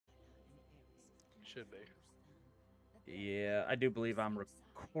Should be. Yeah, I do believe I'm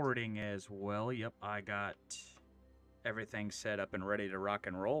recording as well. Yep, I got everything set up and ready to rock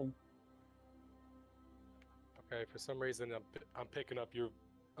and roll. Okay, for some reason I'm picking up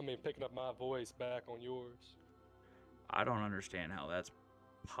picking up my voice back on yours. I don't understand how that's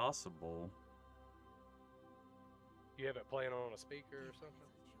possible. You have it playing on a speaker or something?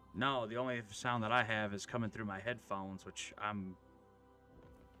 No, the only sound that I have is coming through my headphones, which I'm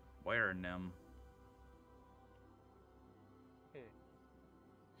wearing them.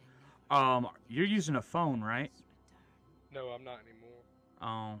 You're using a phone, right? No, I'm not anymore.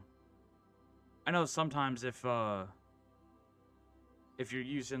 Oh. I know sometimes if you're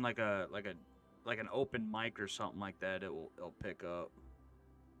using like an open mic or something like that, it'll pick up.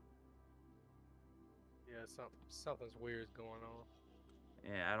 Yeah, something's weird going on.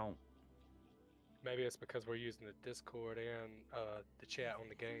 Yeah, I don't. Maybe it's because we're using the Discord and the chat on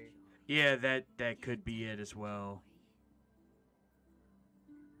the game. Yeah, that could be it as well.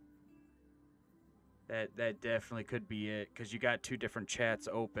 That definitely could be it, because you got two different chats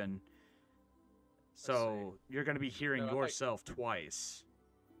open. So you're gonna be hearing yourself twice.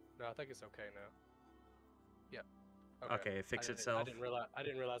 No, I think it's okay now. Yep. Okay, it fixed itself. I didn't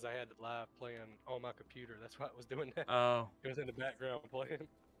realize I had it live playing on my computer. That's why it was doing that. Oh. It was in the background playing.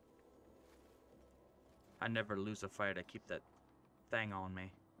 I never lose a fight. I keep that thing on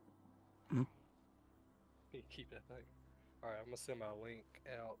me. You keep that thing. All right, I'm gonna send my link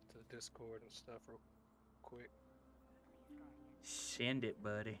out to the Discord and stuff real quick. Send it,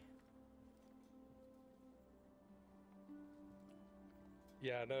 buddy.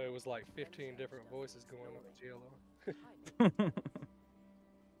 Yeah, I know it was like 15 different voices going on in GLR.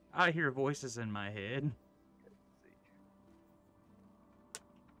 I hear voices in my head.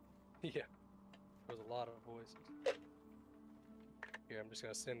 Yeah, there's a lot of voices. Here, I'm just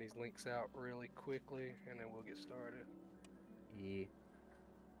gonna send these links out really quickly, and then we'll get started. Yeah.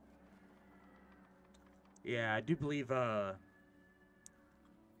 Yeah, I do believe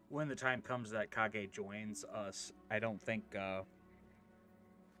when the time comes that Kage joins us, I don't think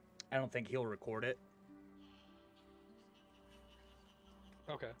he'll record it.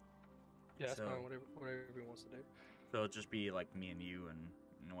 Okay. Yeah, that's fine. Whatever he wants to do. So it'll just be like me and you and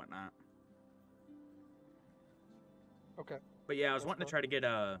whatnot. Okay. But yeah, I was wanting to try to get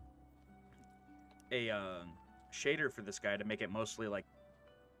a shader for this guy to make it mostly like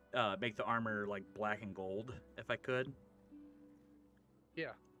make the armor like black and gold if I could.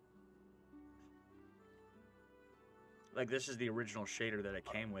 Yeah. Like this is the original shader that it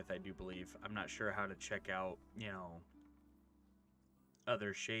came with, I do believe. I'm not sure how to check out,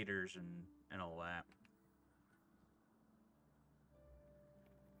 other shaders and all that.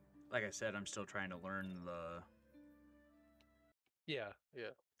 Like I said, I'm still trying to learn the... Yeah.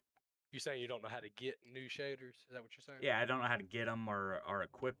 You saying you don't know how to get new shaders? Is that what you're saying? Yeah, I don't know how to get them or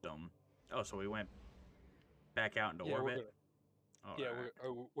equip them. Oh, so we went back out into orbit?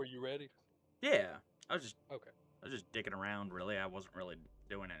 Were you ready? Yeah. I was Okay. I was just dicking around, really. I wasn't really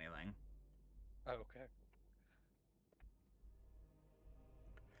doing anything. Oh, okay.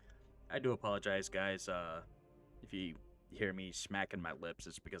 I do apologize, guys. If you hear me smacking my lips,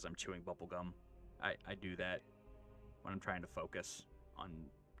 it's because I'm chewing bubblegum. I do that when I'm trying to focus on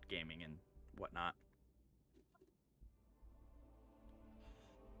gaming and whatnot.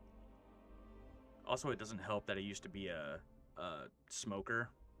 Also, it doesn't help that I used to be a smoker.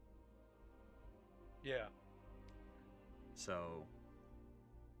 Yeah. So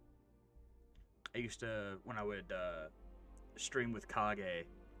I used to, when I would stream with Kage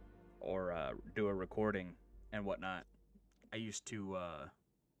or do a recording and whatnot, I used to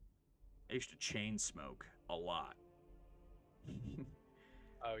chain smoke a lot.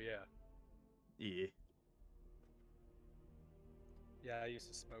 Oh yeah. Yeah. Yeah, I used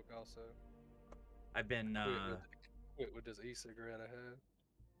to smoke also. I've been quit with this e-cigarette I had.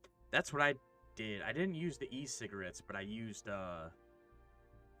 That's what I did. I didn't use the e-cigarettes, but I used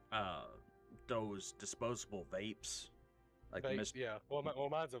those disposable vapes. Like vapes, yeah. Well,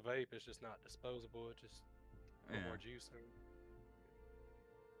 mine's a vape. It's just not disposable. It just more juice in it.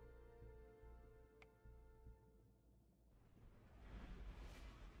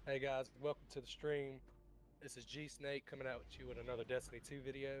 Hey guys, welcome to the stream. This is G Snake coming out with you with another Destiny 2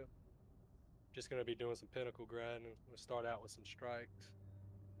 video. Just gonna be doing some pinnacle grinding. We'll start out with some strikes,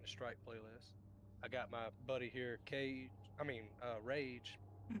 a strike playlist. I got my buddy here, Rage.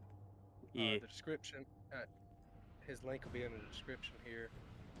 Yeah. The description, his link will be in the description here.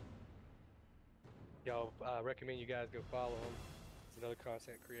 Y'all, I recommend you guys go follow him. He's another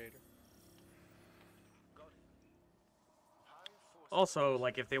content creator. Also,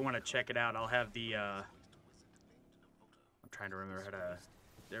 like, if they want to check it out, I'll have the, I'm trying to remember how to,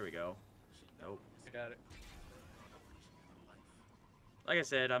 there we go. Nope. I got it. Like I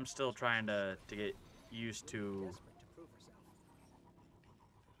said, I'm still trying to get used to...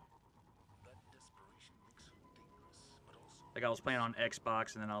 Like, I was playing on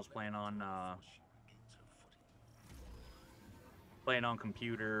Xbox, and then I was playing on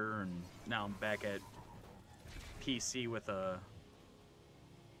computer, and now I'm back at PC with a...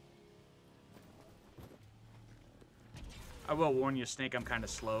 I will warn you, Snake, I'm kind of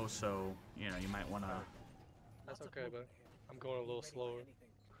slow, so, you know, you might want to... That's okay, bud. I'm going a little slower.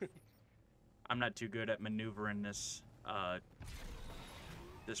 I'm not too good at maneuvering this,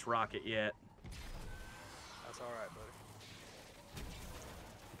 this rocket yet. That's alright, buddy.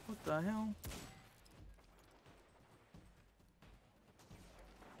 What the hell?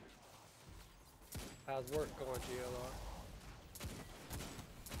 How's work going, GLR?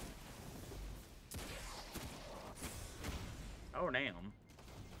 Oh, damn.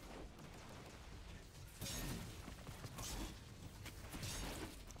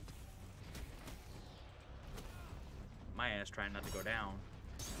 My ass trying not to go down.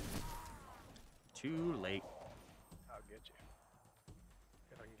 Too late. I'll get you.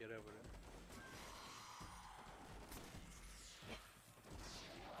 If I can get over there.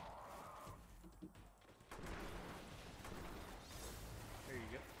 There you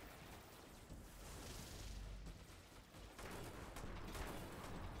go.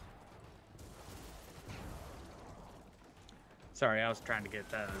 Sorry, I was trying to get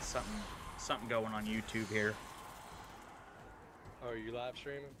something going on YouTube here. Oh, are you live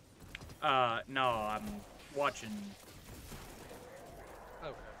streaming? No, I'm watching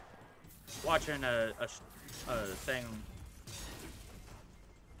Okay. a thing.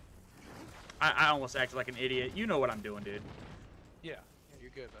 I almost acted like an idiot. You know what I'm doing, dude. Yeah, you're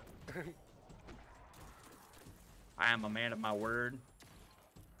good, man. I am a man of my word.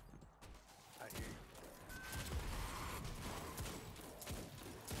 I hear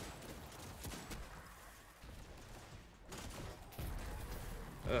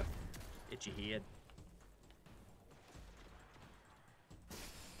you. Ugh, itchy head.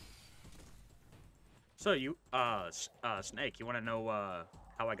 So you, Snake, you want to know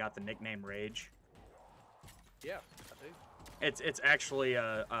how I got the nickname Rage? Yeah, I do. It's actually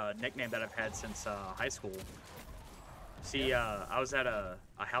a nickname that I've had since high school. See, I was at a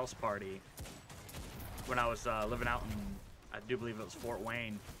house party when I was living out in, I do believe it was Fort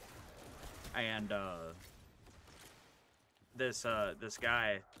Wayne, and this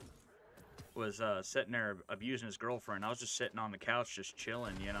guy was sitting there abusing his girlfriend. I was just sitting on the couch, just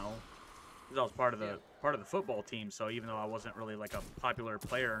chilling, you know, because I was part of the football team. So even though I wasn't really like a popular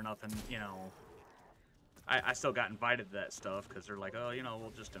player or nothing, you know, I still got invited to that stuff because they're like, oh, you know,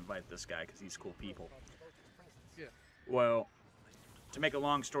 we'll just invite this guy because he's cool people. Yeah. Well, to make a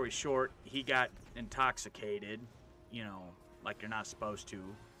long story short, he got intoxicated, you know, like you're not supposed to,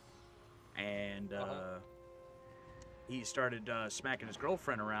 and he started smacking his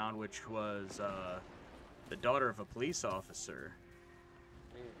girlfriend around, which was the daughter of a police officer.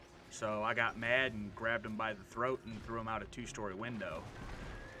 So I got mad and grabbed him by the throat and threw him out a 2-story window.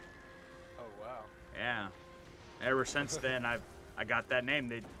 Oh, wow. Yeah. Ever since then, I got that name.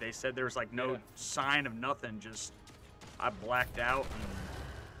 They said there was like no sign of nothing. Just I blacked out and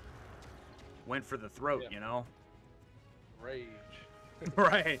went for the throat, you know? Rage.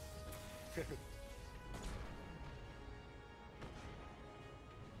 Right.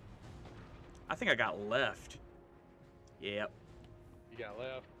 I think I got left. Yep. You got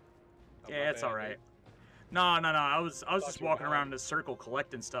left? Oh, Yeah, it's all right. No. I was just walking around in a circle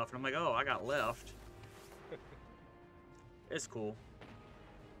collecting stuff, and I'm like, oh, I got left. It's cool.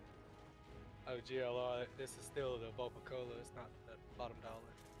 Oh, GLR, this is still the Voca-Cola. It's not the bottom dollar.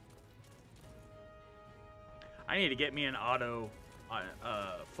 I need to get me an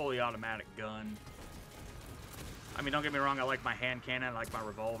fully automatic gun. I mean, don't get me wrong, I like my hand cannon, I like my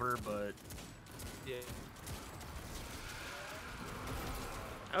revolver, but... Yeah.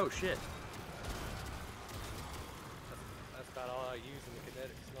 Oh, shit. That's about all I use in the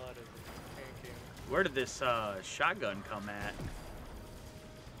kinetic slot is the hand cannon. Where did this shotgun come at?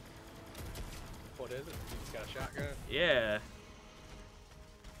 What is it? You just got a shotgun? Yeah.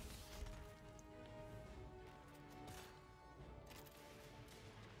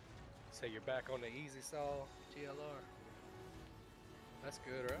 So you're back on the easy saw, GLR. That's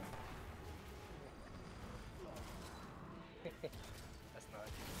good, right? That's nice.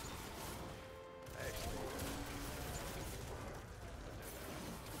 Actually.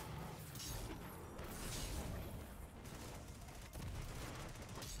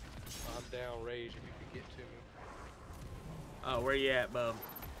 downrange if you could get to me. Oh, where you at, bub?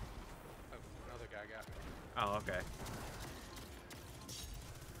 Oh, another guy got me. Oh, okay.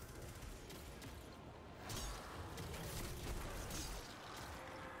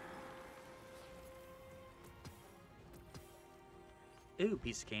 Ooh,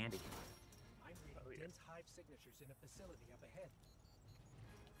 piece of candy. I'm reading dense hive signatures in a facility up ahead.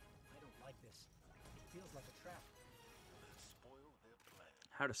 I don't like this. It feels like a trap. Spoil their plan.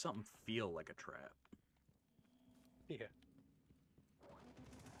 How does something feel like a trap? Yeah.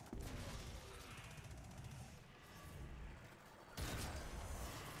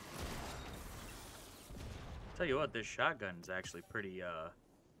 Tell you what, this shotgun's actually pretty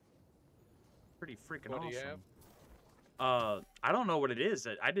freaking What do you awesome. I don't know what it is.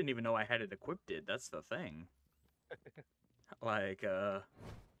 I didn't even know I had it equipped. That's the thing. Like,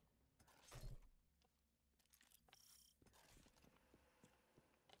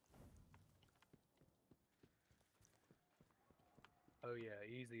 Oh yeah,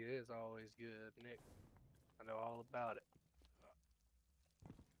 easy is always good, Nick. I know all about it.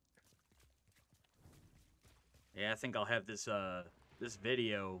 yeah, I think I'll have this this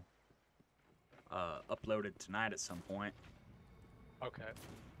video uploaded tonight at some point. Okay.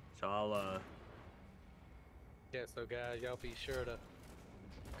 So I'll Yeah, so guys, y'all be sure to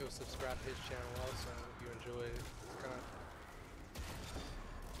go subscribe to his channel also if you enjoy his content.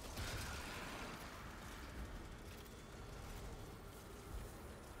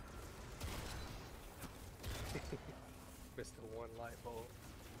 Mr. One Light Bulb.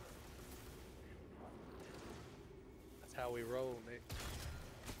 That's how we roll, Nick.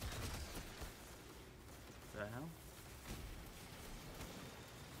 the hell?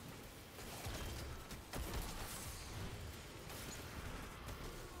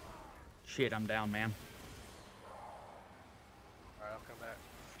 Shit, I'm down, man. Alright, I'll come back.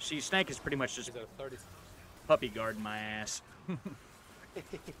 See, Snake is pretty much just Is that a 30? puppy guarding my ass.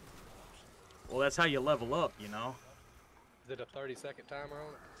 Well, that's how you level up, you know. Is it a 30-second timer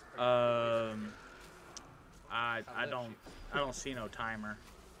on it? I left don't see no timer.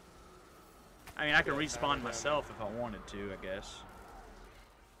 I mean, I can Yeah, timer respawn down myself if I wanted to, I guess.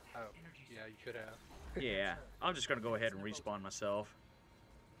 Oh, yeah, you could have. Yeah, I'm just gonna go ahead and respawn myself.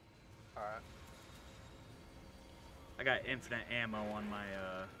 Alright. I got infinite ammo on my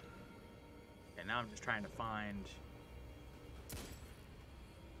and now I'm just trying to find.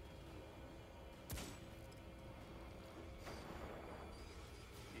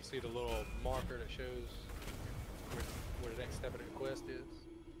 You see the little marker that shows where the next step of the quest is?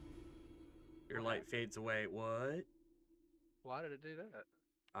 Your light fades away. What? Why did it do that?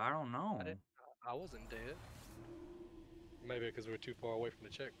 I don't know. I wasn't dead. Maybe because we were too far away from the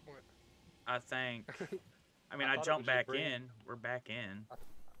checkpoint. I think. I mean, I I thought it jumped was just back bringing- in. We're back in.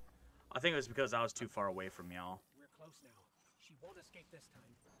 I think it was because I was too far away from y'all. We're close now. She won't escape this time.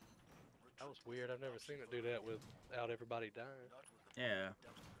 That was weird. I've never seen it do that without everybody dying. Not with the Yeah,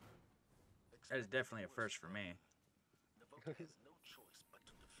 double. that is definitely a first for me. Navoka has no choice but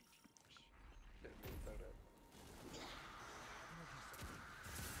to defeat you. Didn't mean to throw that.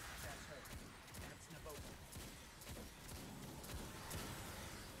 That's her. That's Navoka.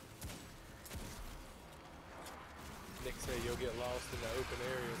 Nick said you'll get lost in the open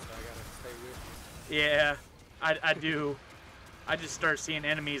area, so I gotta stay with you. Yeah, I do. I just start seeing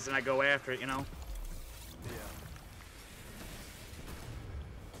enemies and I go after it, you know? Yeah.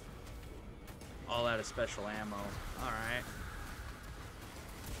 All out of special ammo. Alright.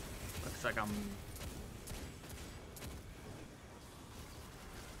 Looks like I'm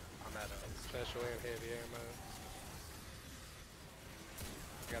I'm at a special and heavy ammo.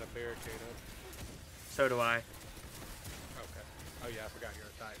 Got a barricade up. So do I. Okay. Oh yeah, I forgot you're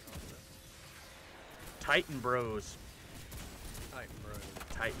a Titan also. Titan Bros. Titan, bro.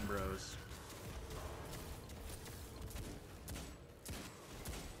 Titan Bros.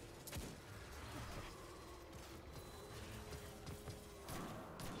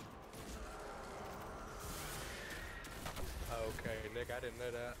 Okay, Nick, I didn't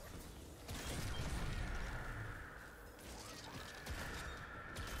know that.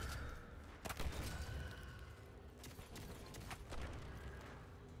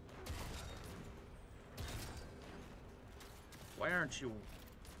 Why aren't you...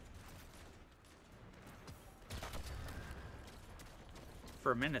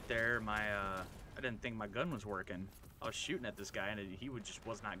 For a minute there, I didn't think my gun was working. I was shooting at this guy and he just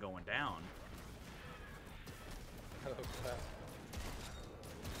was not going down. Oh, wow.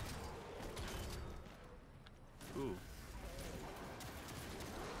 Ooh.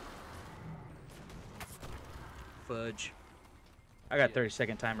 Fudge. I got Yeah.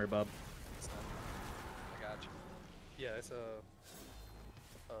 30-second timer, bub. Yeah, it's a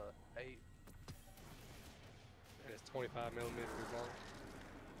 8. And it's 25 millimeters long.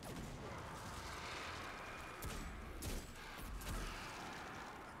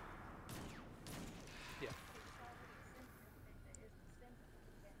 Yeah.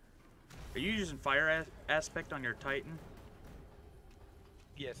 Are you using fire aspect on your Titan?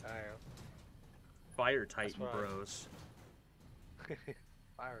 Yes, I am. Fire Titan right. bros.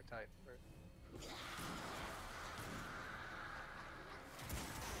 Fire type.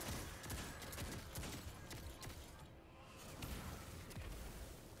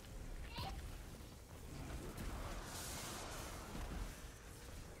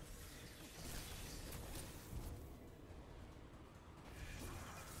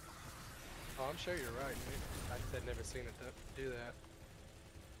 Oh, I'm sure you're right. I just had never seen it do that.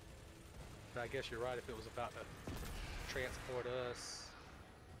 But I guess you're right. If it was about to transport us,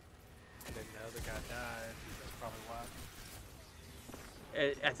 and then the other guy died, that's probably why.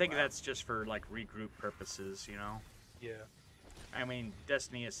 I think Wow. that's just for like regroup purposes, you know. Yeah. I mean,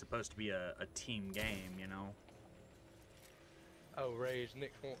 Destiny is supposed to be a team game, you know. Oh, Rage.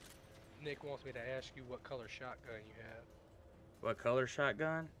 Nick wants me to ask you what color shotgun you have. What color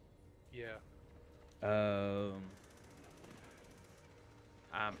shotgun? Yeah. I'm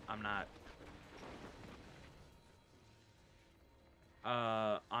not.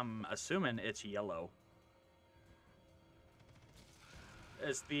 I'm assuming it's yellow.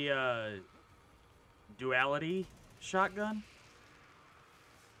 It's the duality shotgun.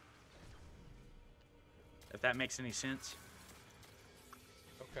 If that makes any sense.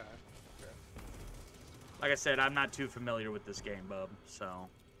 Okay. Like I said, I'm not too familiar with this game, bub. So.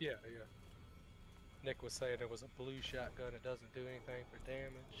 Yeah, yeah. Nick was saying it was a blue shotgun. It doesn't do anything for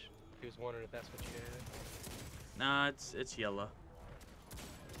damage. He was wondering if that's what you had. Nah, it's yellow.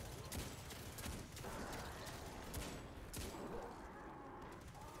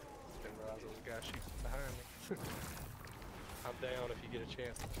 Didn't realize there was a guy shooting behind me. I'm down if you get a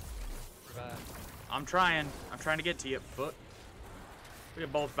chance to revive. I'm trying. I'm trying to get to you, foot. We're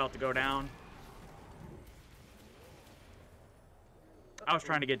both about to go down. I was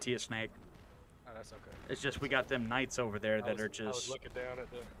trying to get to you, Snake. Oh, that's okay. It's just we got them knights over there that are I was just. looking down at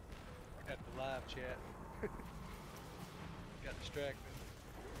the live chat. Got distracted.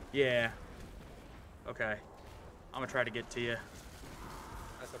 Yeah. Okay. I'm gonna try to get to you.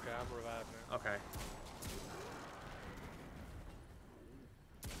 That's okay. I'm revived now. Okay.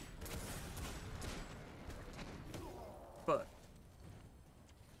 But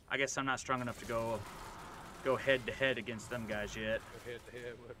I guess I'm not strong enough to go head to head against them guys yet. Go head to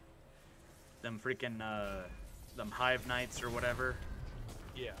head with. Them freaking them hive knights or whatever.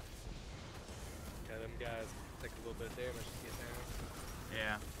 Yeah. Yeah, them guys take a little bit of damage to get down.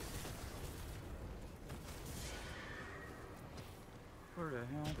 Yeah. Where the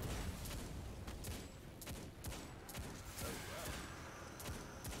hell?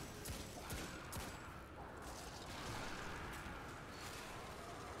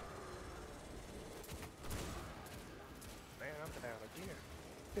 Man, I'm down again.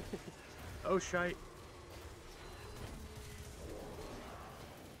 Oh shite.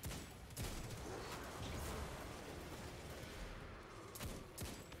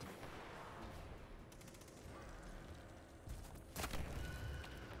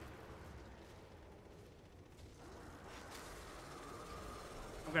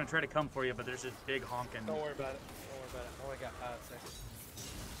 I'm gonna try to come for you, but there's this big honking. Don't worry about it. Don't worry about it. I only got 5 seconds.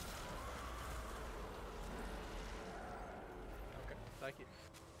 Okay, thank you.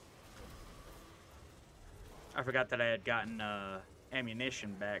 I forgot that I had gotten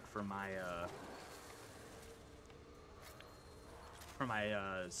ammunition back for my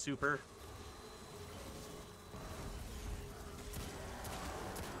super.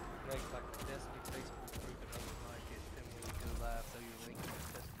 Like the Destiny Facebook group and others like it, and when you go live, throw your link in the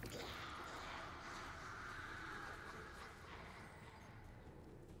Destiny group.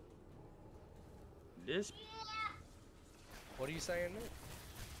 This. What are you saying, Nick?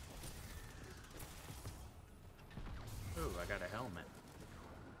 Ooh, I got a helmet.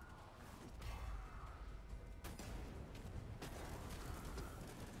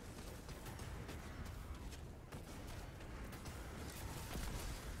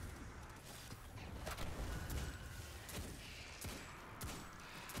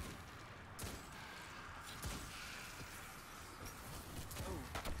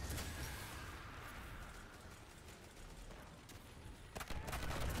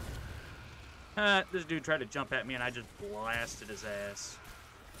 This dude tried to jump at me and I just blasted his ass.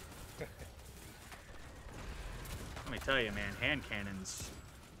 Let me tell you, man, hand cannons.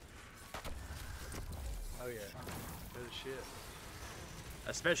 Oh yeah. Good as shit.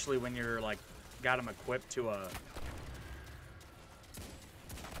 Especially when you're like got them equipped to a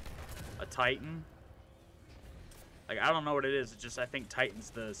Titan. Like, I don't know what it is. It's just I think Titan's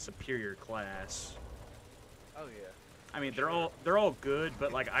the superior class. Oh yeah. I mean, they're all good,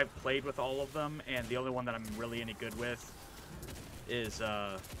 but like I've played with all of them, and the only one that I'm really any good with is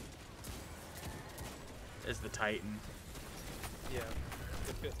the Titan. Yeah.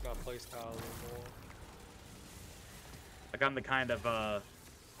 It fits my playstyle a little more. Like I'm the kind of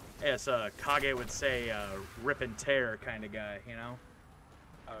as Kage would say, rip and tear kind of guy, you know?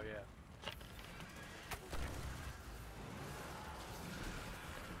 Oh yeah.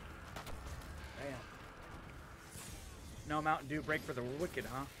 Damn. No Mountain Dew break for the wicked,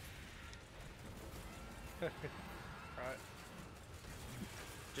 huh? Right.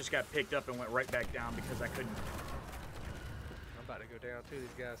 Just got picked up and went right back down because I couldn't. I'm about to go down too. These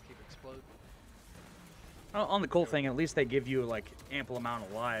guys keep exploding. Oh, on the cool thing, at least they give you like ample amount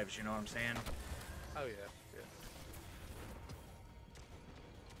of lives. You know what I'm saying? Oh yeah. Yeah.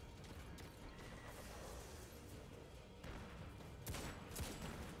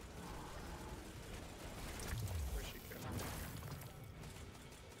 Where's she going?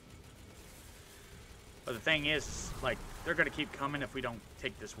 But the thing is, like, they're gonna keep coming if we don't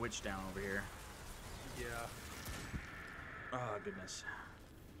take this witch down over here. Yeah. Oh goodness.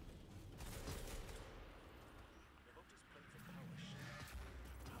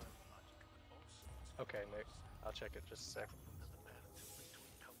 Okay, Nick. I'll check it just a second. We're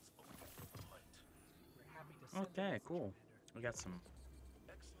happy to send Okay, the message, cool. Commander. We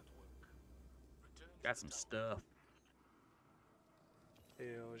got some stuff.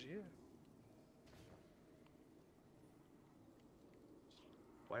 Hells yeah.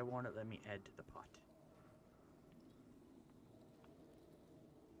 Why won't it let me add to the pot?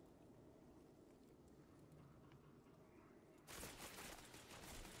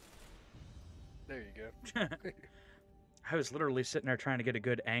 There you go. I was literally sitting there trying to get a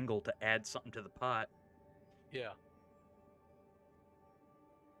good angle to add something to the pot. Yeah.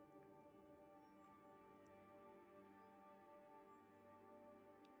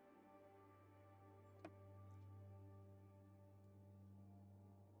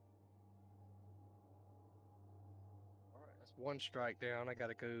 All right, that's one strike down. I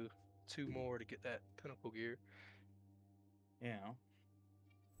gotta go 2 more to get that pinnacle gear. Yeah.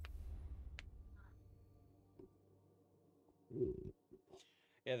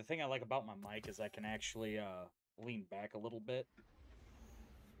 Yeah, the thing I like about my mic is I can actually lean back a little bit.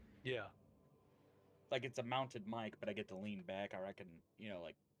 Yeah. Like it's a mounted mic, but I get to lean back, or I can, you know,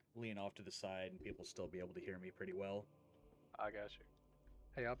 like lean off to the side and people still be able to hear me pretty well. I got you.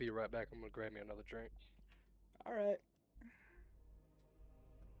 Hey, I'll be right back. I'm gonna grab me another drink. All right.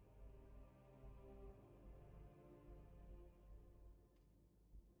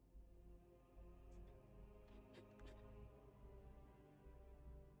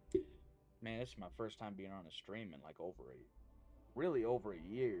 Man, this is my first time being on a stream in like really over a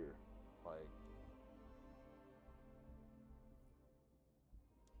year. Like,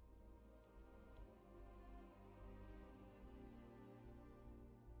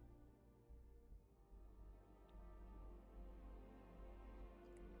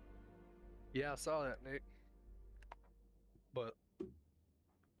 Yeah, I saw that, Nick. But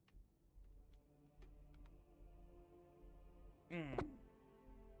let's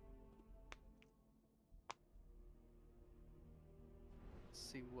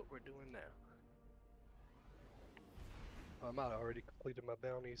see what we're doing now. I might have already completed my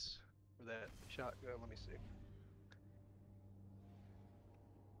bounties for that shotgun. Let me see.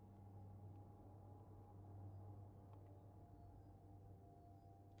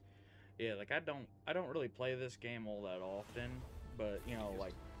 yeah, like I don't really play this game all that often, but you know, Use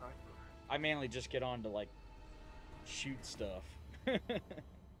like a sniper. I mainly just get on to like shoot stuff.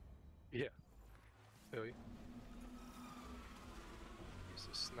 Yeah. Feel you. Use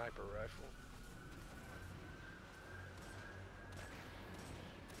a sniper rifle.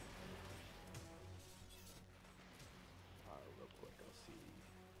 Real quick, I'll see.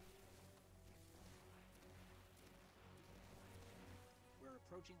 We're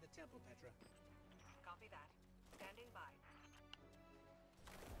approaching the temple, Petra. Copy that. Standing by.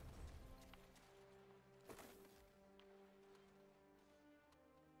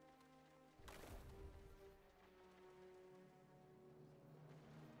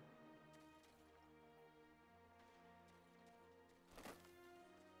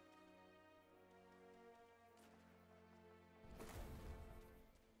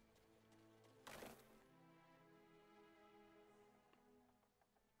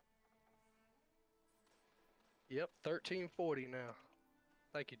 Yep, 1340 now.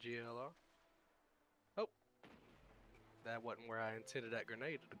 Thank you, GLR. Oh, that wasn't where I intended that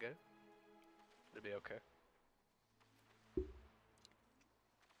grenade to go. It'll be okay.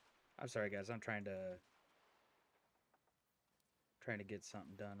 I'm sorry, guys. I'm trying to get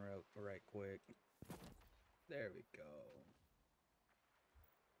something done right quick. There we go.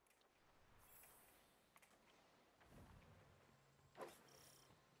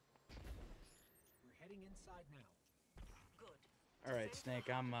 We're heading inside now. Good. All right, Send Snake.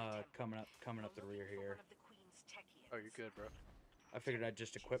 for I'm Hudson coming Temple. up the We're rear looking for here. one of the Queen's Techians. Oh, you're good, bro. I figured I'd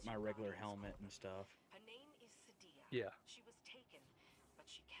just equip my regular helmet and stuff. Her name is Sadia. Yeah. She was taken, but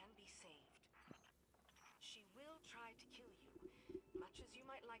she can be saved. She will try to kill you, much as you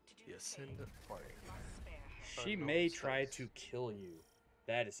might like to do The the same. Ascendant Flame. Must spare her. She Unknown may try space. to kill you.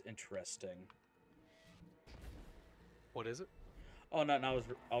 That is interesting. What is it? Oh no, no,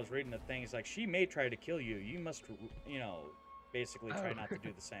 I was reading the things like she may try to kill you. You must, you know, basically try Oh. not to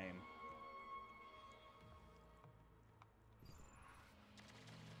do the same.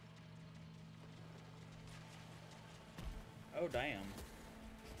 Oh damn.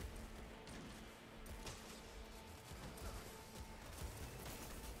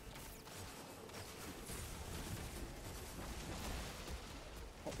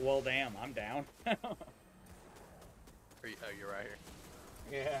 Well, damn, I'm down. Are you, oh, you're right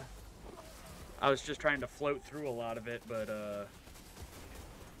here. Yeah. I was just trying to float through a lot of it, but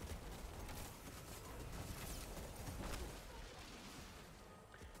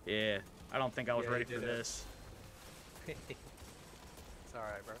yeah, I don't think I was Yeah, ready you for did it. this. It's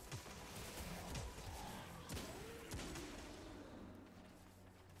alright, bro.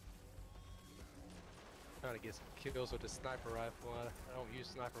 Trying to get some kills with the sniper rifle. I don't use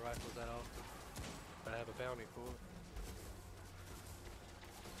sniper rifles that often, but I have a bounty for it.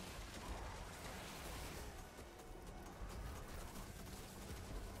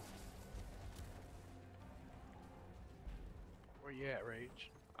 Where you at,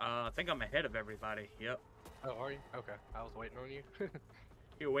 Rage? I think I'm ahead of everybody. Yep. Oh, are you? Okay, I was waiting on you.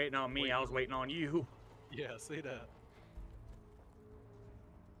 You were waiting on me. I was waiting on you. Yeah, see that.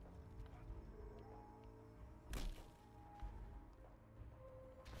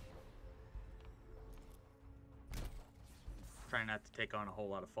 Trying not to take on a whole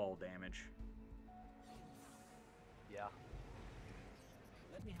lot of fall damage. Yeah.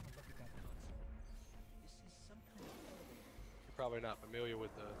 Let me have a look at that console. This is some kind of elevator. You're probably not familiar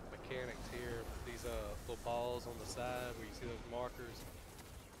with the mechanics here. These little balls on the side where you see those markers.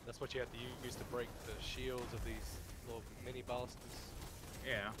 That's what you have to use to break the shields of these little mini bosses.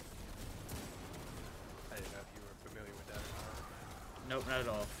 Yeah. I didn't know if you were familiar with that or not. Nope, not at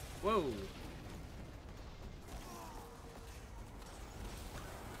all. Whoa.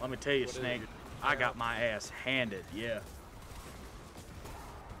 Let me tell you, What is it, Snake, your I got town? my ass handed. Yeah.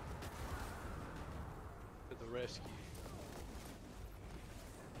 To the rescue.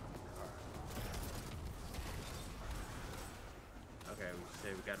 Okay, we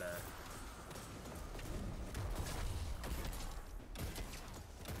say we gotta.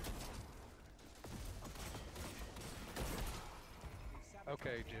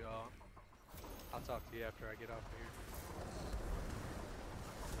 Okay, Jill. I'll talk to you after I get off here.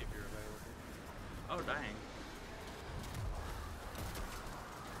 If you're available. Oh dang.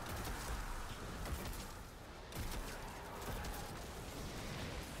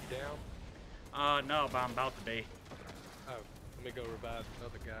 You down? No, but I'm about to be. Oh, let me go revive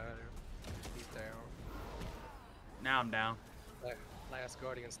another guy there. He's down. Now I'm down. Last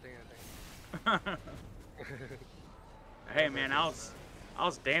guardian standing. Hey man, I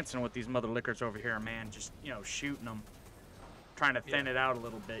was dancing with these mother lickers over here, man. Just shooting them, trying to thin Yeah. it out a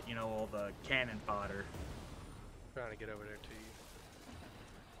little bit. All the cannon fodder. Trying to get over there to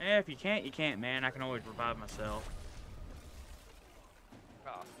you. If you can't, you can't, man. I can always revive myself.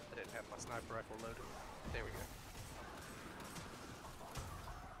 Oh, I didn't have my sniper rifle loaded. There we go.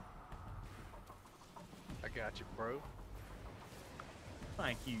 I got you, bro.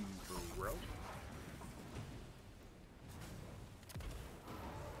 Thank you, bro.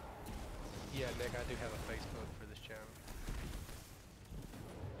 Yeah, Nick, I do have a Facebook for this channel.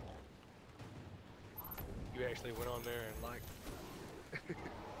 You actually went on there and liked.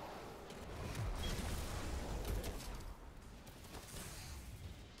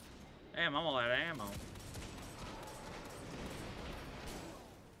 Damn, I'm all out of ammo.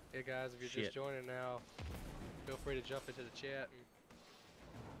 Hey guys, if you're Shit. just joining now, feel free to jump into the chat and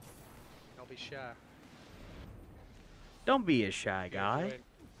don't be shy. Don't be a shy If you're guy. enjoying-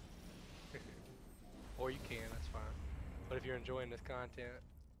 or you can, that's fine. But if you're enjoying this content,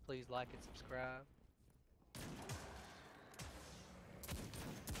 please like and subscribe.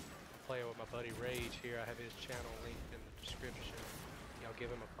 Playing with my buddy Rage here. I have his channel linked in the description. Y'all give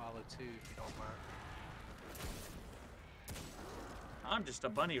him a follow too if you don't mind. I'm just a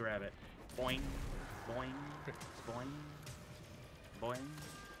bunny rabbit. Boing, boing, boing, boing,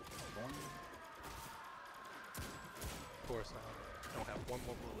 boing. Of course, I don't have one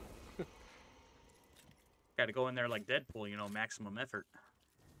more bullet. Got to go in there like Deadpool, you know, maximum effort.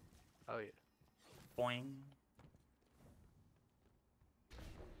 Oh yeah. Boing.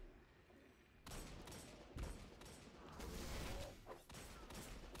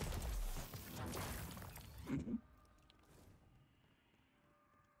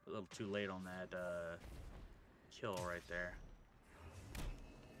 A little too late on that kill right there.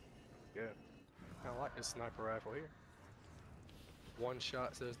 Good. I like this sniper rifle here. One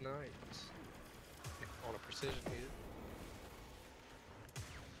shot says nice. On a precision hit.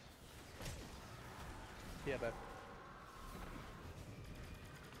 Yeah, but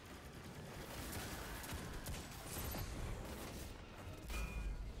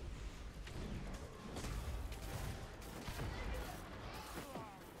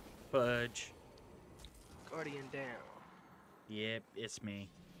Fudge. Guardian down. Yep, it's me.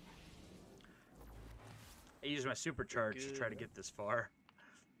 I used my supercharge to try to Good. get this far.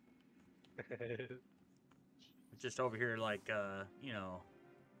 Just over here like, you know,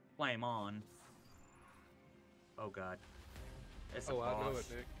 flame on. Oh god. It's a Oh, boss. I know it,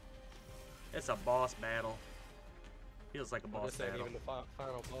 Nick. It's a boss battle. Feels like a boss This ain't battle. even the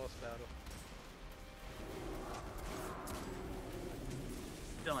final boss battle.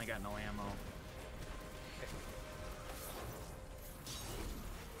 Still ain't got no ammo.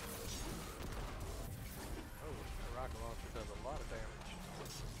 Oh, the rocket launcher does a lot of damage.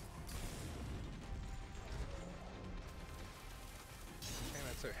 And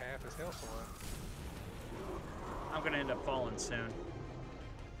I took half his health away. I'm gonna end up falling soon.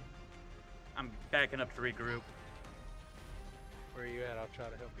 I'm backing up to regroup. Where are you at? I'll try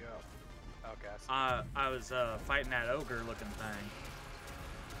to help you out. Okay, I see. I was fighting that ogre looking thing.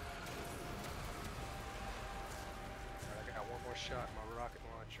 Alright, I got one more shot in my rocket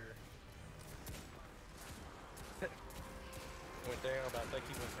launcher. Went down, but I think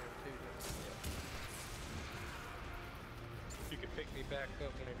he went down too. Yeah. You can pick me back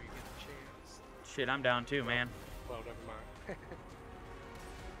up whenever you get the chance. Shit, I'm down too, man. Well, never mind.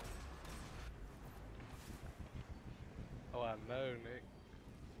 Oh, I know, Nick.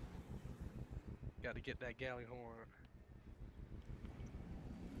 Got to get that galley horn.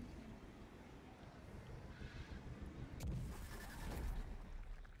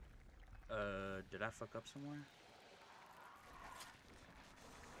 Did I fuck up somewhere?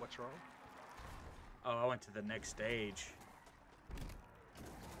 What's wrong? Oh, I went to the next stage.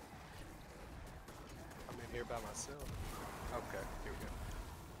 I'm in here by myself. Okay, here we go.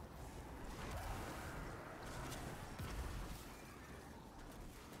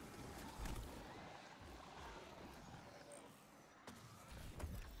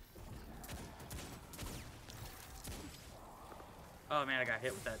 Oh man, I got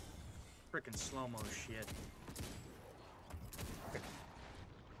hit with that freaking slow-mo shit.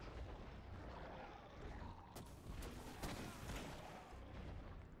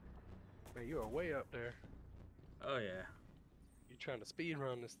 Man, you are way up there. Oh yeah. You're trying to speed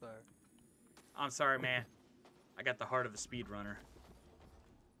run this thing. I'm sorry, man. I got the heart of a speedrunner.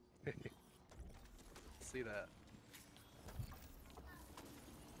 See that?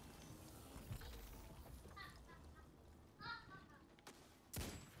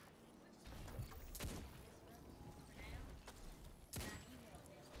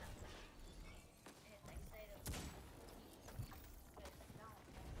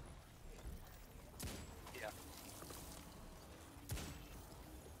 Yeah.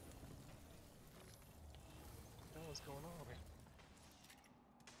 What's going on here?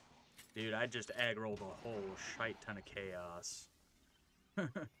 Dude, I just aggroed a whole shite ton of chaos.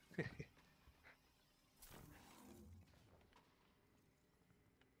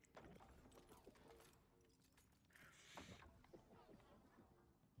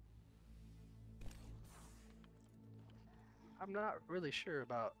 I'm not really sure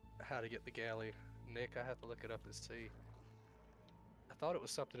about how to get the galley, Nick. I have to look it up and see. I thought it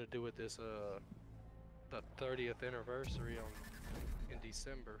was something to do with this, the 30th anniversary in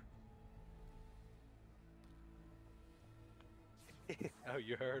December. Oh,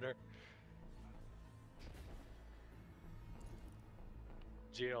 you heard her?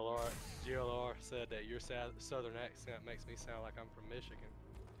 GLR said that your southern accent makes me sound like I'm from Michigan.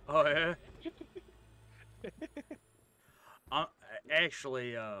 Oh yeah.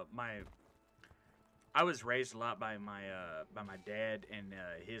 Actually, I was raised a lot by my dad and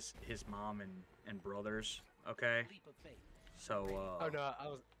his mom and brothers. Okay, Leap of faith. so Oh no,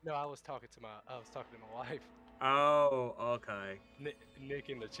 I was talking to my wife. oh, okay. Nick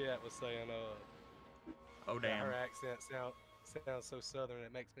in the chat was saying Oh that damn. her accent sounds so southern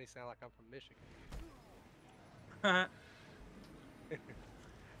it makes me sound like I'm from Michigan.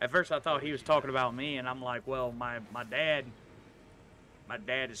 At first I thought he was talking about me, and I'm like, well, my dad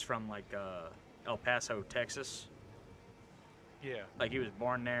is from like El Paso, Texas. Yeah. Like he was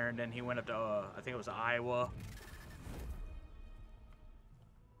born there, and then he went up to I think it was Iowa.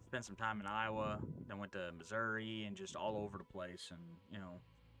 Spent some time in Iowa, then went to Missouri, and just all over the place. And you know,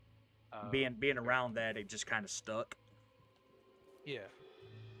 being Okay. around that, it just kind of stuck. Yeah.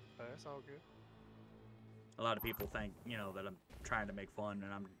 That's all good. A lot of people think, you know, that I'm trying to make fun,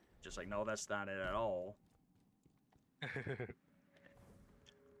 and I'm just like, no, that's not it at all.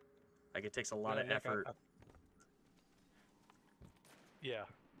 Like it takes a lot No, of Nick, effort. Yeah.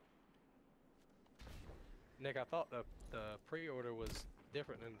 Nick, I thought the pre-order was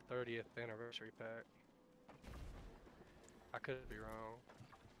different than the 30th anniversary pack. I could be wrong.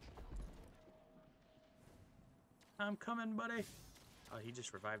 I'm coming, buddy. Oh, he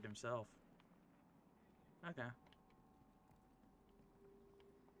just revived himself. Okay.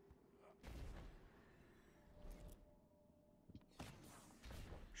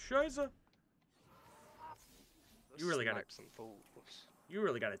 Scheiße. You really gotta- Snipe some fools. You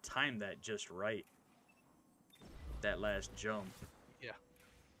really got to time that just right. That last jump. Yeah.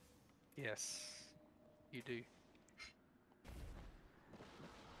 Yes, you do.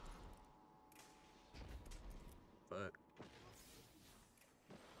 Fuck.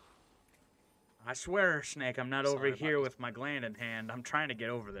 I swear, Snake, I'm not Sorry over about here this. with my gland in hand. I'm trying to get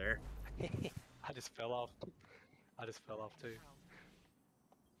over there. I just fell off. I just fell off too.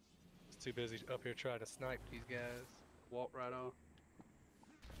 Was too busy up here trying to snipe these guys. Walk right off.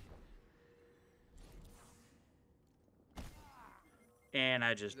 And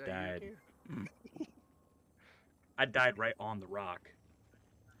I Is just that you died. again? I died right on the rock.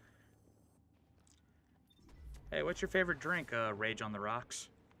 Hey, what's your favorite drink, Rage on the Rocks?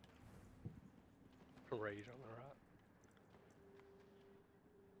 Rage on the rock.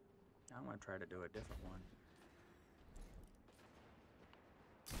 I'm gonna try to do a different one.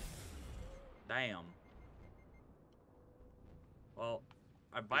 Damn. Well,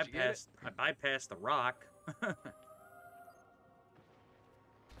 I you get it? bypassed the rock.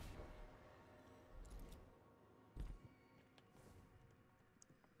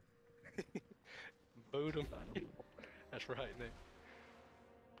 Boot 'em. That's right, Nick.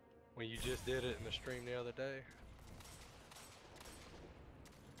 When you just did it in the stream the other day.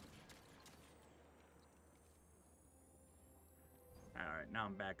 Alright, now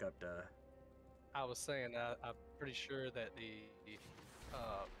I'm back up to... I was saying I'm pretty sure that the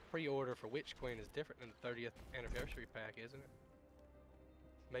pre-order for Witch Queen is different than the 30th anniversary pack, isn't it?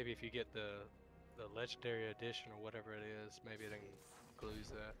 Maybe if you get the legendary edition or whatever it is, maybe it includes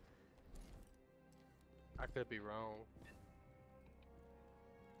that. I could be wrong.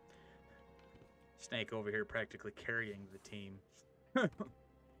 Snake over here practically carrying the team.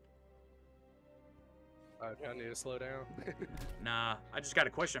 I need to slow down. Nah, I just got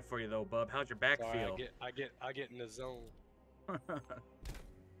a question for you though, bub. How's your back Sorry, feel? I get in the zone.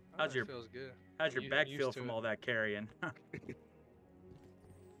 How's Oh, your it feels good. How's your You- back used feel to from it. all that carrying?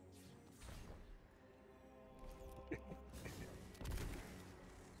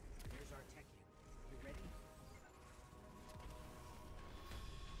 There's our tech unit. You ready?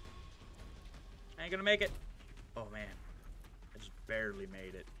 I ain't gonna make it. Oh man, I just barely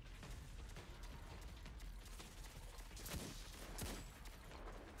made it.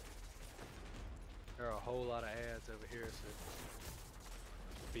 There are a whole lot of ads over here, so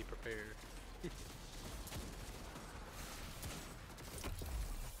be prepared.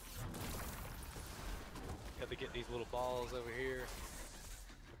 Have to get these little balls over here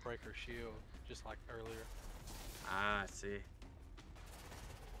to break her shield, just like earlier. Ah, I see.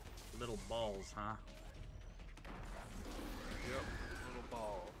 Little balls, huh? Yep, little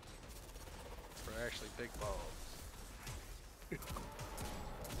balls. They're actually big balls.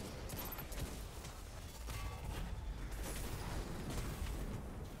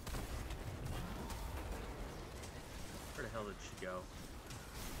 Where the hell did she go?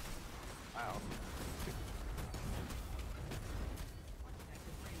 Wow.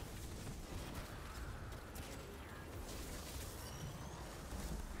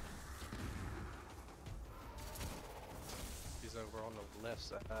 He's over on the left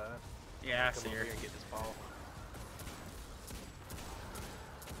side. Yeah, I Come see over her. here and get this ball.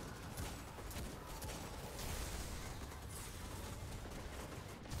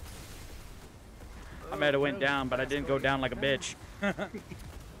 might have went no, down, but I fast didn't go break. down like a No. bitch. I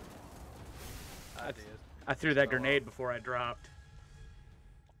did. I threw that So, grenade before I dropped.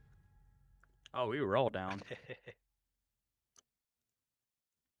 Oh, we were all down.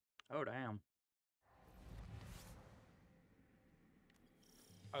 Oh, damn.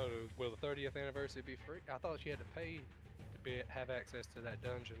 Oh, will the 30th anniversary be free? I thought you had to pay to have access to that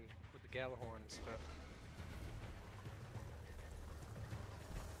dungeon with the Galahorn and stuff.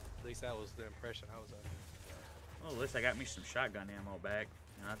 At least that was the impression I was under. Well, at least I got me some shotgun ammo back.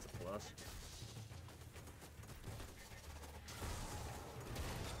 You know, that's a plus.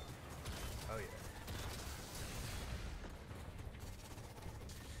 Oh yeah.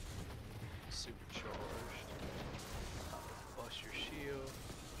 Supercharged. Bust your shield.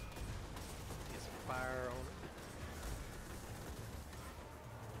 Get some fire on it.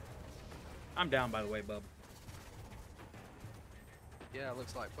 I'm down, by the way, bub. Yeah, it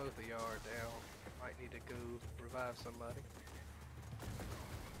looks like both of y'all are down. Might need to go revive somebody.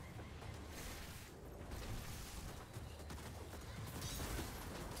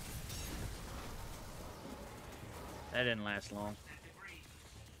 That didn't last long.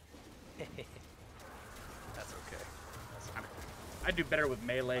 That's okay. That's okay. I do better with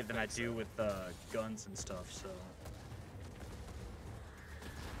melee than I think do so. with guns and stuff, so.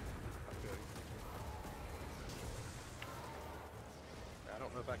 I feel you. I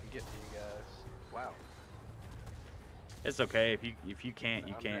don't know if I can get to you guys. Wow. It's okay. If you can't,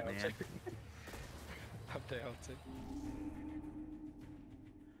 you I'm can't, down man. too. I'm down too.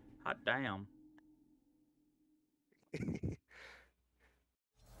 Hot damn.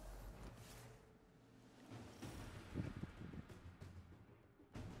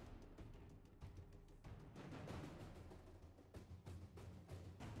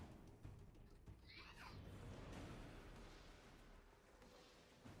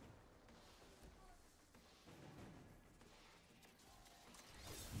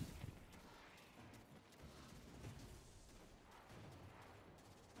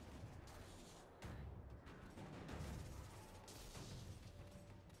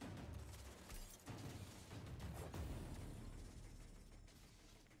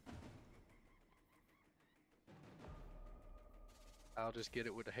 I'll just get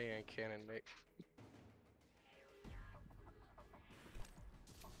it with the hand cannon, Nick.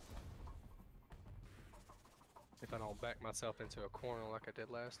 If I don't back myself into a corner like I did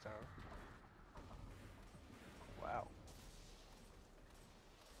last time. Wow.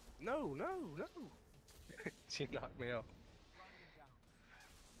 No, no, no! She knocked me off.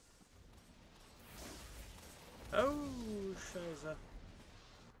 Oh, shiza.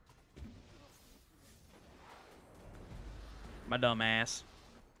 My dumb ass.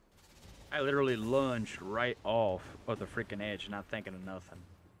 I literally lunged right off of the freaking edge, not thinking of nothing.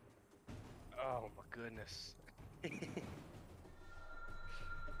 Oh my goodness. Oh,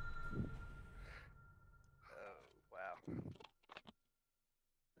 wow.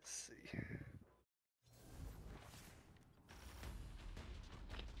 Let's see.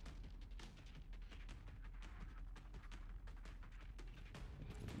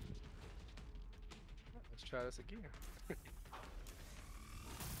 Let's try this again.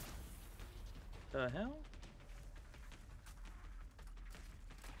 The hell?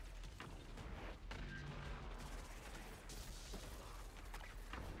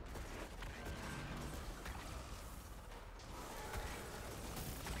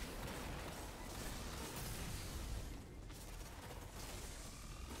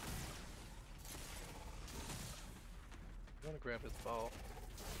 I'm gonna grab this ball.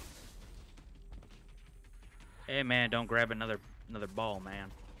 Hey man, don't grab another ball,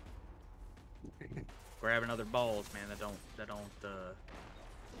 man. Grabbing other balls, man, that don't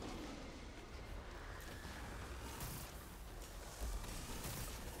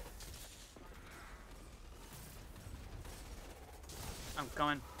I'm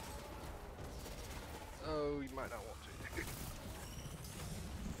coming. Oh, you might not want to.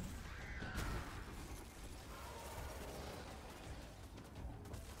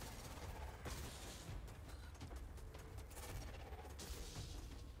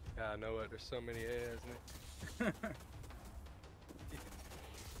 Yeah, I know it. There's so many ads, Nick.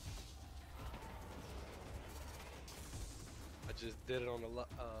 I just did it on the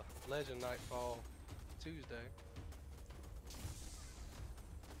Legend Nightfall Tuesday.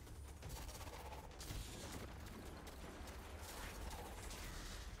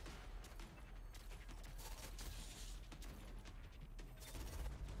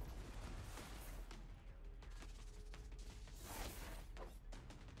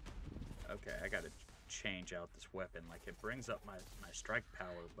 Okay, I gotta change out this weapon. Like, it brings up my strike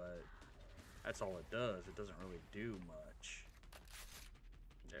power, but That's all it does. It doesn't really do much.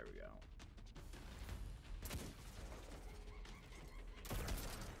 There we go.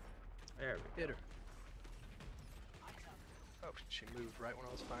 There we Hit go. her. Oh, she moved right when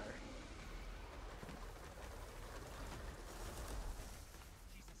I was firing.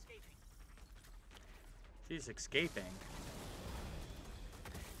 She's escaping.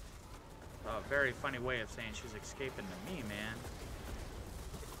 A very funny way of saying she's escaping to me, man.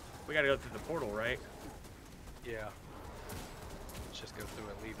 We gotta go through the portal, right? Yeah. Let's just go through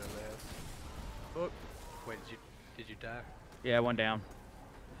and leave them there. Oh. Wait, did you die? Yeah, one down.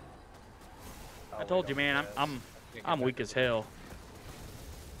 Oh, I told we you, don't man. pass. I'm Can't get I'm back weak to as the- hell.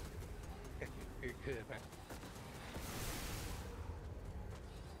 You're good, man.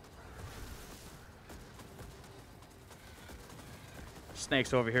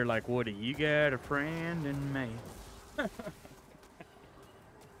 Snake's over here like, Woody, you got a friend in me.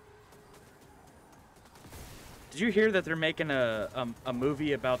 Did you hear that they're making a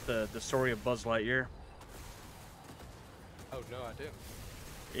movie about the story of Buzz Lightyear? Oh no, I didn't.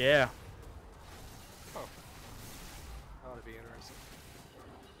 Yeah. Oh. Ought to be interesting.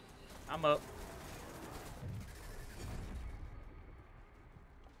 I'm up.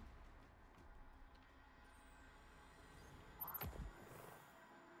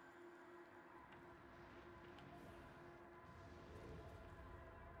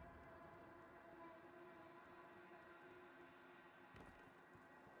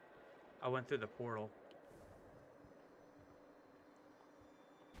 I went through the portal.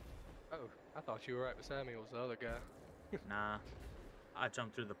 Oh, I thought you were right beside me. It was the other guy. Nah. I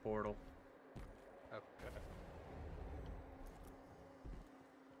jumped through the portal. Okay.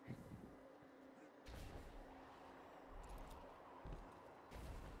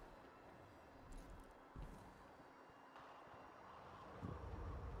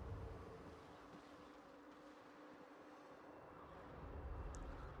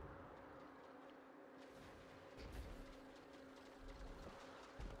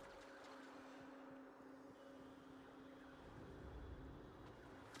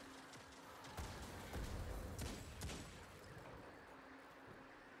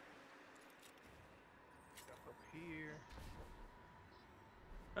 Jump up here.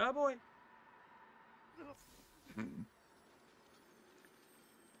 Oh boy.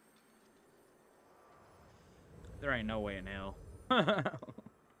 There ain't no way in hell.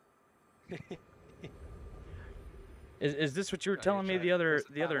 Is this what you were Oh, telling me the other what's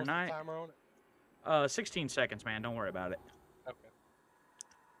the other what's the night? timer on it? 16 seconds, man. Don't worry about it. Okay.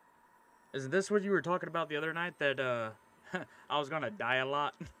 Isn't this what you were talking about the other night that I was gonna die a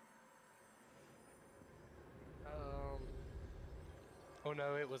lot? Oh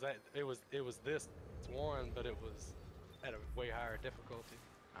no, it was this one, but it was at a way higher difficulty.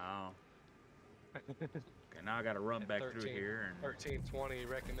 Oh. Okay, now I gotta run At back through here and 1320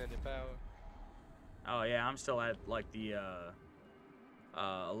 recommended power. oh yeah, I'm still at like the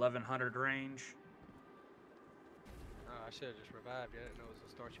 1100 range. Oh, I should have just revived you. I didn't know it was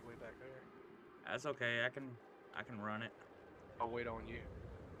gonna start you way back there. That's okay. I can run it. I'll wait on you.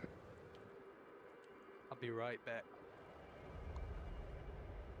 I'll be right back.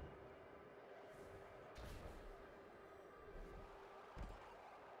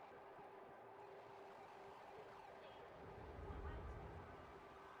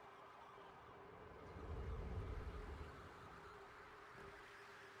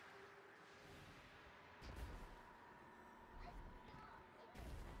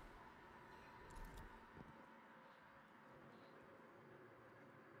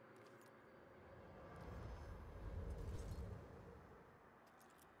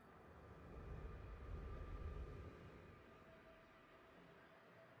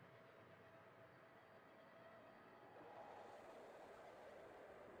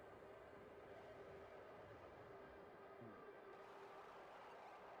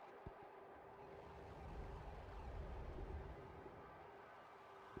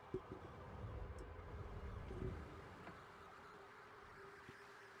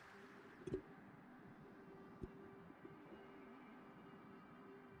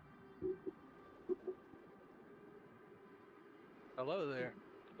 Hello there.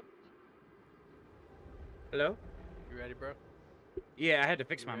 Hello? You ready, bro? Yeah, I had to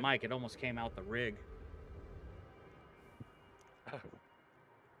fix You my ready? mic. It almost came out the rig.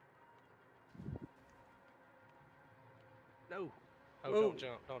 No. Oh, Whoa. don't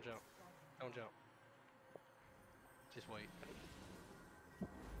jump. Don't jump. Don't jump. Just wait.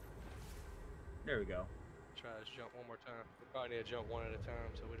 There we go. Try to jump one more time. We probably need to jump one at a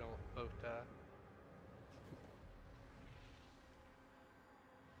time so we don't both die.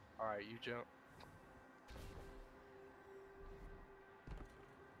 Alright, you jump.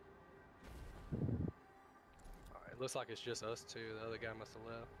 Alright, looks like it's just us two. The other guy must have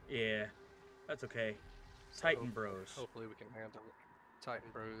left. Yeah, that's okay. So Titan hope- Bros. Hopefully we can handle it. Titan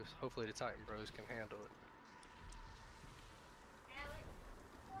Bros. Hopefully the Titan Bros can handle it.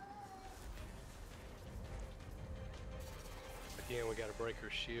 Again, we gotta break her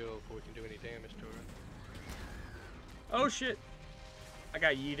shield before we can do any damage to her. Oh shit! I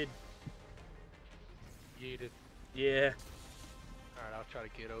got yeeted. Yeeted. Yeah. Alright, I'll try to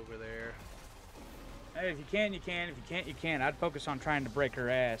get over there. Hey, if you can, you can. If you can't, you can. I'd focus on trying to break her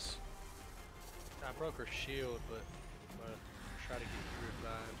ass. I broke her shield, but I'm gonna try to get through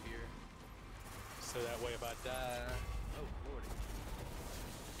blind here. So that way if I die... Oh, lordy.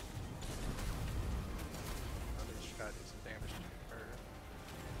 I'll just try to do some damage to her.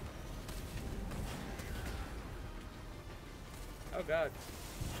 Oh god.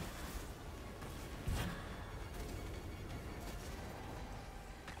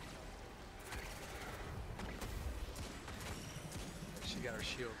 She got her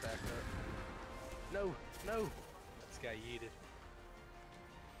shield back up. No, no! This guy yeeted.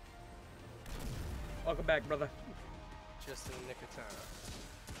 Welcome back, brother. Just in the nick of time.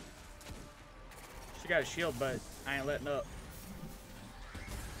 She got a shield, but I ain't letting up.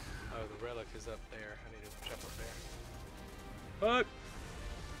 Oh, the relic is up there. I need to jump up there. Fuck!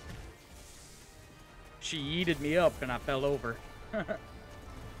 She yeeted me up and I fell over. Alright, let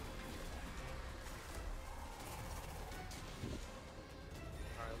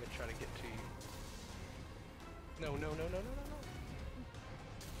me try to get to you. No, no, no, no, no, no, no.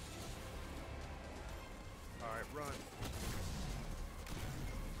 Alright, run.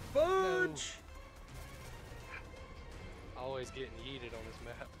 Fudge! Always getting yeeted on this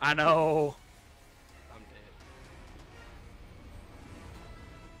map. I know. I'm dead.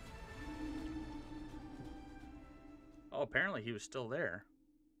 Oh, apparently he was still there.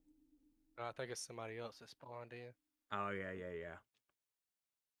 No, I think it's somebody else that spawned in. Oh, yeah, yeah, yeah.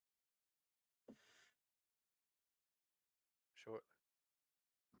 Short.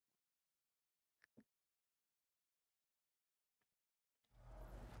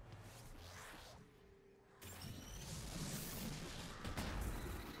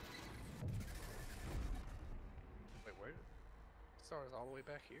 Wait, where? Star's all the way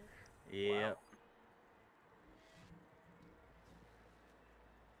back here? Yep. Wow.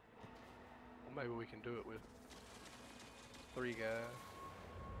 Well, maybe we can do it with 3 guys.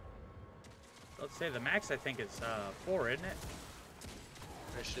 Let's say the max I think is 4, isn't it?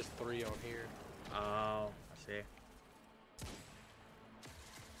 It's just 3 on here. Oh, I see.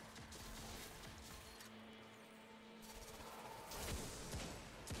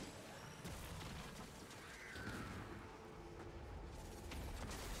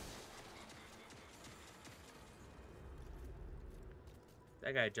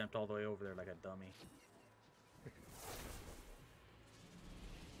 That guy jumped all the way over there like a dummy.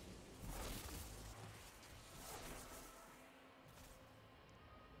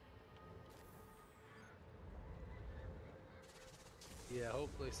 Yeah,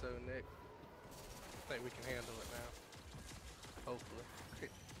 hopefully so, Nick. I think we can handle it now. Hopefully.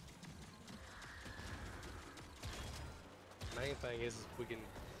 Main thing is if we can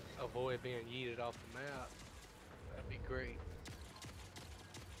avoid being yeeted off the map. That'd be great.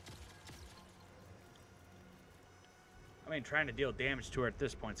 I mean, trying to deal damage to her at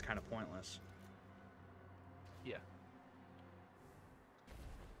this point is kind of pointless. Yeah.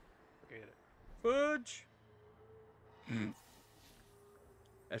 Forget it. Fudge!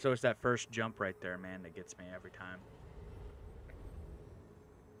 So it's that first jump right there, man, that gets me every time.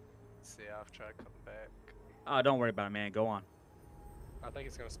 See, I'll try to come back. Don't worry about it, man. Go on. I think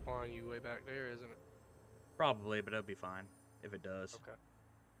it's gonna spawn you way back there, isn't it? Probably, but it'll be fine if it does. Okay.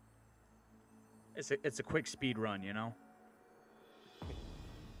 It's a quick speed run, you know?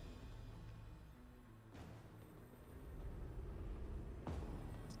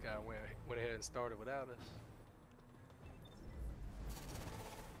 This guy went ahead and started without us.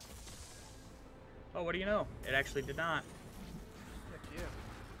 Oh, what do you know? It actually did not. Heck yeah.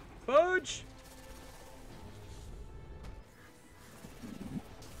 Fudge!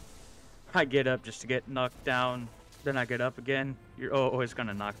 I get up just to get knocked down, then I get up again. You're always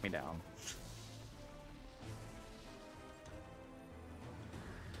gonna knock me down.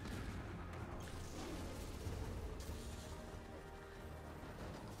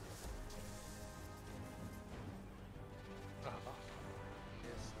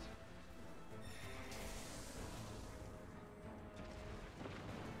 Missed.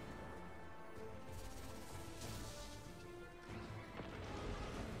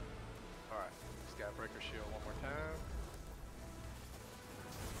 Hyper shield one more time.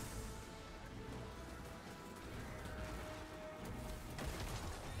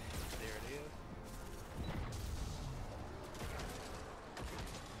 There it is.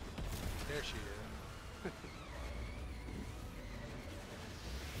 There she is.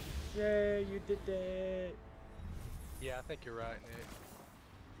 Yeah, you did that. Yeah, I think you're right, Nick.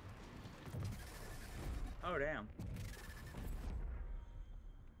 Oh, damn.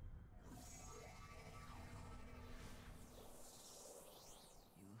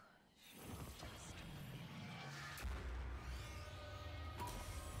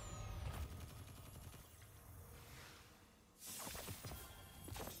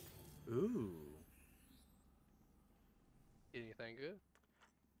 Ooh. Anything good?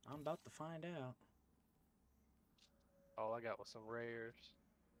 I'm about to find out. All I got was some rares.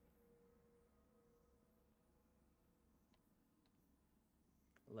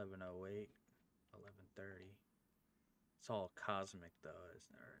 $11.08, $11.30. It's all cosmic though,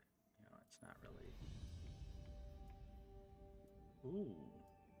 isn't it? You know, it's not really. Ooh.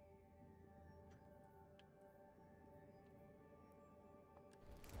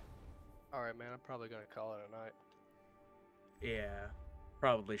 All right, man. I'm probably gonna call it a night. Yeah,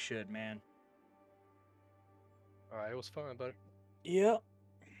 probably should, man. All right, it was fun, buddy. Yep.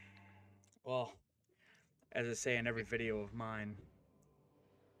 Well, as I say in every video of mine,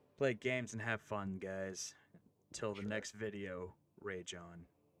 play games and have fun, guys. Till the Sure. next video, rage on.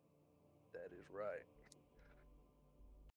 That is right.